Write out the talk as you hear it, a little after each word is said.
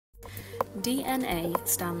DNA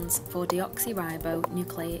stands for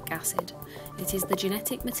deoxyribonucleic acid. It is the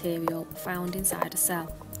genetic material found inside a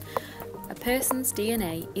cell. A person's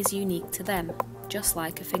DNA is unique to them, just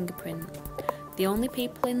like a fingerprint. The only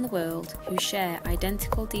people in the world who share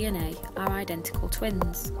identical DNA are identical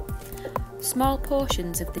twins. Small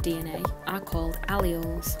portions of the DNA are called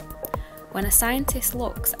alleles. When a scientist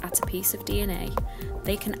looks at a piece of DNA,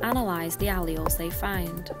 they can analyse the alleles they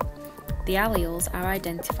find. The alleles are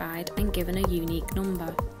identified and given a unique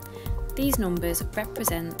number. These numbers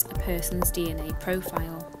represent a person's DNA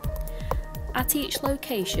profile. At each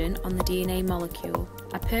location on the DNA molecule,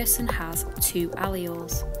 a person has 2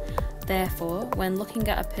 alleles. Therefore, when looking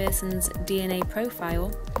at a person's DNA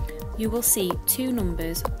profile, you will see 2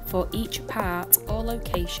 numbers for each part or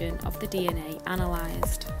location of the DNA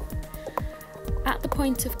analysed. At the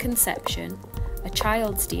point of conception, a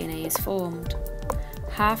child's DNA is formed.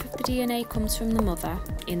 Half of the DNA comes from the mother,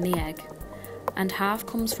 in the egg, and half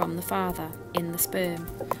comes from the father, in the sperm.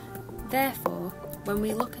 Therefore, when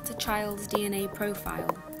we look at a child's DNA profile,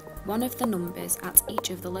 one of the numbers at each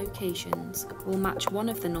of the locations will match one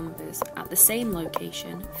of the numbers at the same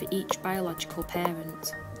location for each biological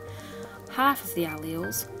parent. Half of the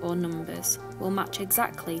alleles, or numbers, will match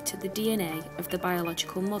exactly to the DNA of the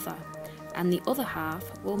biological mother, and the other half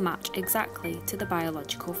will match exactly to the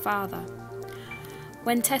biological father.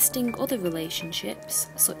 When testing other relationships,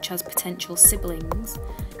 such as potential siblings,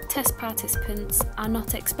 test participants are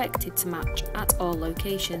not expected to match at all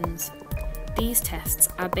locations. These tests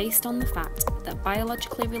are based on the fact that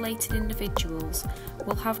biologically related individuals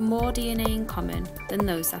will have more DNA in common than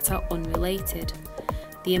those that are unrelated.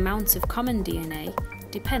 The amount of common DNA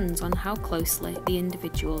depends on how closely the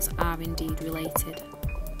individuals are indeed related.